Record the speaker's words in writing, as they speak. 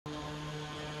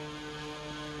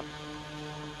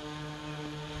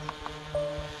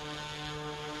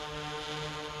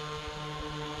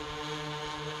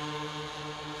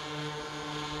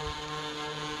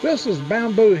This is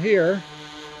bamboo here,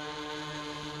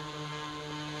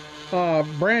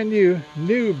 brand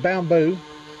new bamboo,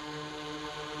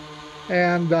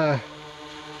 and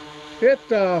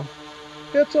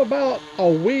it's about a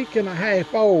week and a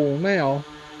half old now.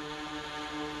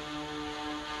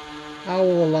 I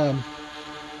will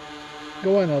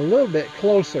go in a little bit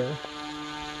closer.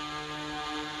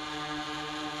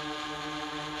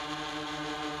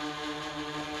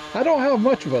 I don't have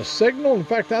much of a signal. In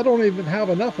fact, I don't even have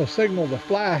enough of a signal to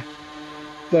fly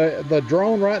the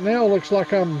drone right now. Looks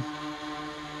like I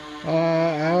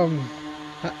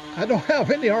don't have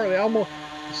any hardly.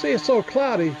 See, it's so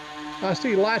cloudy. I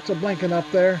see lights are blinking up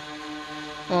there.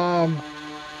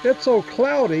 It's so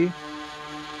cloudy.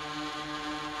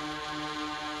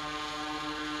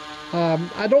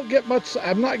 I don't get much.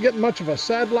 I'm not getting much of a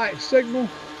satellite signal.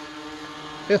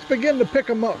 It's beginning to pick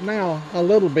them up now a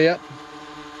little bit.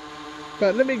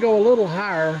 But let me go a little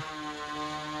higher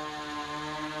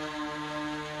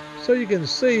so you can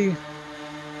see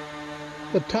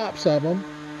the tops of them.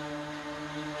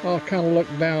 I'll kind of look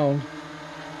down.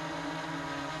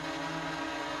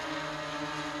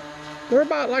 They're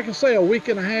about, like I say, a week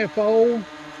and a half old.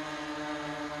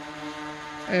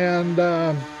 And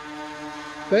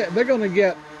they're going to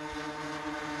get,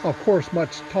 of course,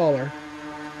 much taller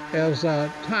as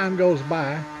time goes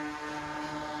by.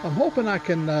 I'm hoping I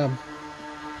can... let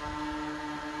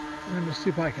me see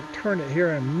if I can turn it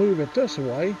here and move it this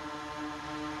way.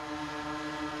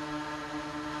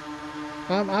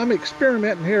 I'm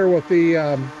experimenting here with the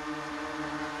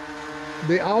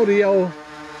audio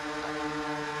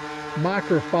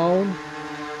microphone,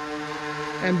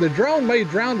 and the drone may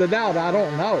drown it out. I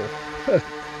don't know.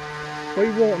 We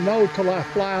won't know till I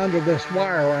fly under this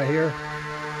wire right here.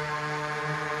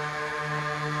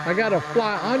 I gotta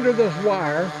fly under this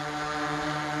wire.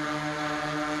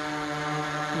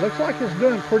 Looks like it's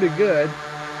doing pretty good.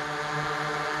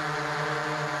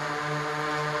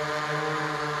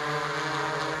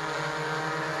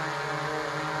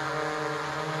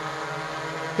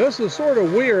 This is sort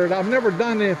of weird. I've never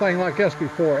done anything like this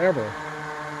before, ever.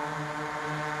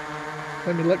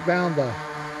 Let me look down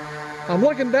I'm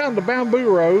looking down the bamboo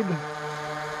road.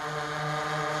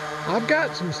 I've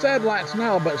got some satellites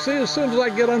now, but see, as soon as I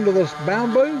get under this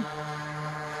bamboo,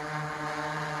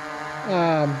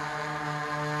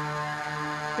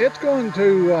 it's going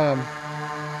to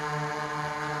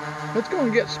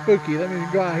get spooky. Let me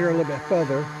go out here a little bit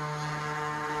further.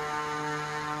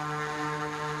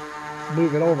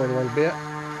 Move it over a little bit.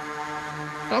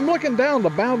 I'm looking down the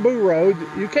bamboo road.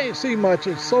 You can't see much.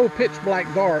 It's so pitch black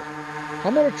dark.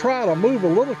 I'm going to try to move a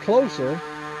little closer.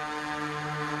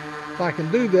 If I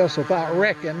can do this without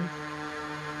wrecking.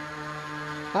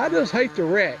 I just hate to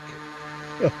wreck.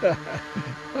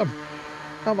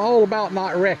 I'm all about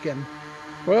not wrecking.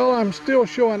 Well, I'm still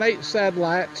showing 8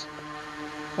 satellites.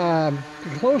 The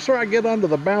closer I get under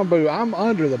the bamboo, I'm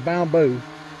under the bamboo.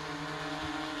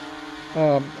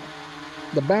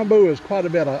 The bamboo is quite a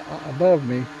bit above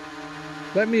me.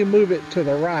 Let me move it to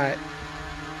the right.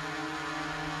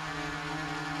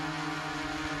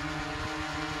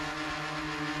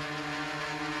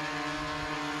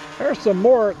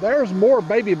 There's more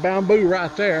baby bamboo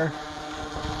right there,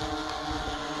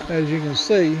 as you can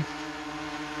see.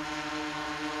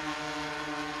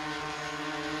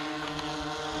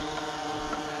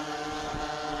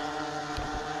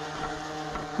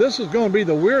 This is going to be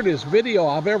the weirdest video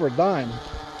I've ever done.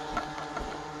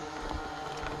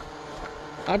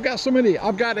 I've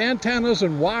got antennas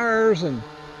and wires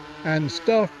and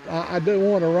stuff. I don't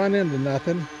want to run into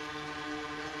nothing.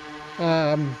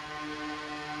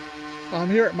 I'm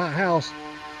here at my house.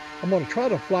 I'm going to try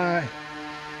to fly.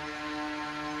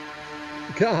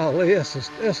 Golly,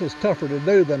 this is tougher to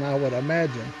do than I would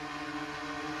imagine.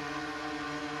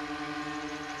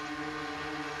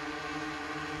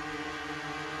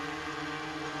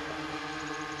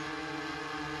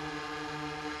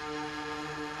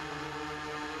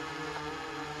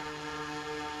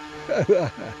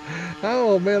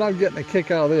 Oh man, I'm getting a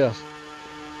kick out of this.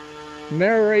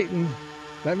 Narrating.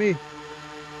 Let me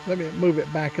move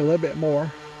it back a little bit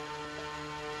more.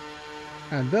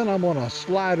 And then I'm going to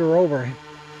slide her over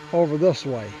this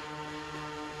way.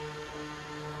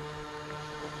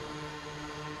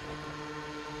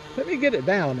 Let me get it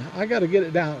down. I got to get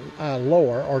it down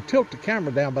lower, or tilt the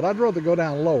camera down, but I'd rather go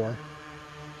down lower.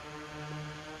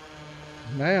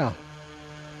 Now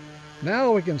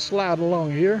we can slide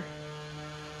along here.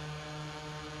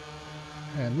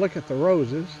 And look at the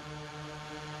roses.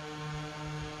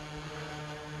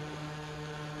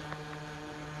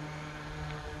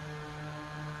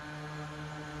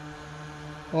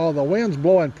 Oh, the wind's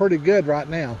blowing pretty good right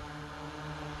now.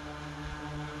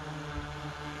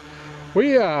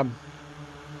 We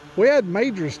had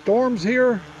major storms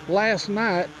here last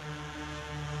night,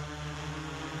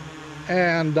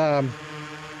 and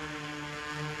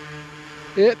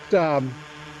it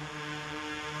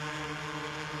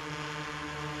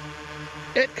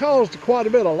caused quite a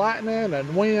bit of lightning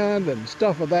and wind and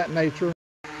stuff of that nature.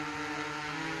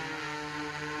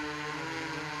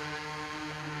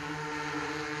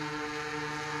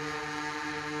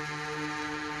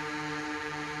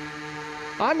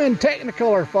 I'm in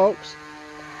Technicolor, folks.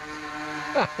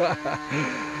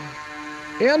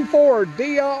 N4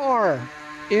 DRR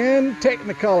in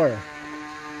Technicolor.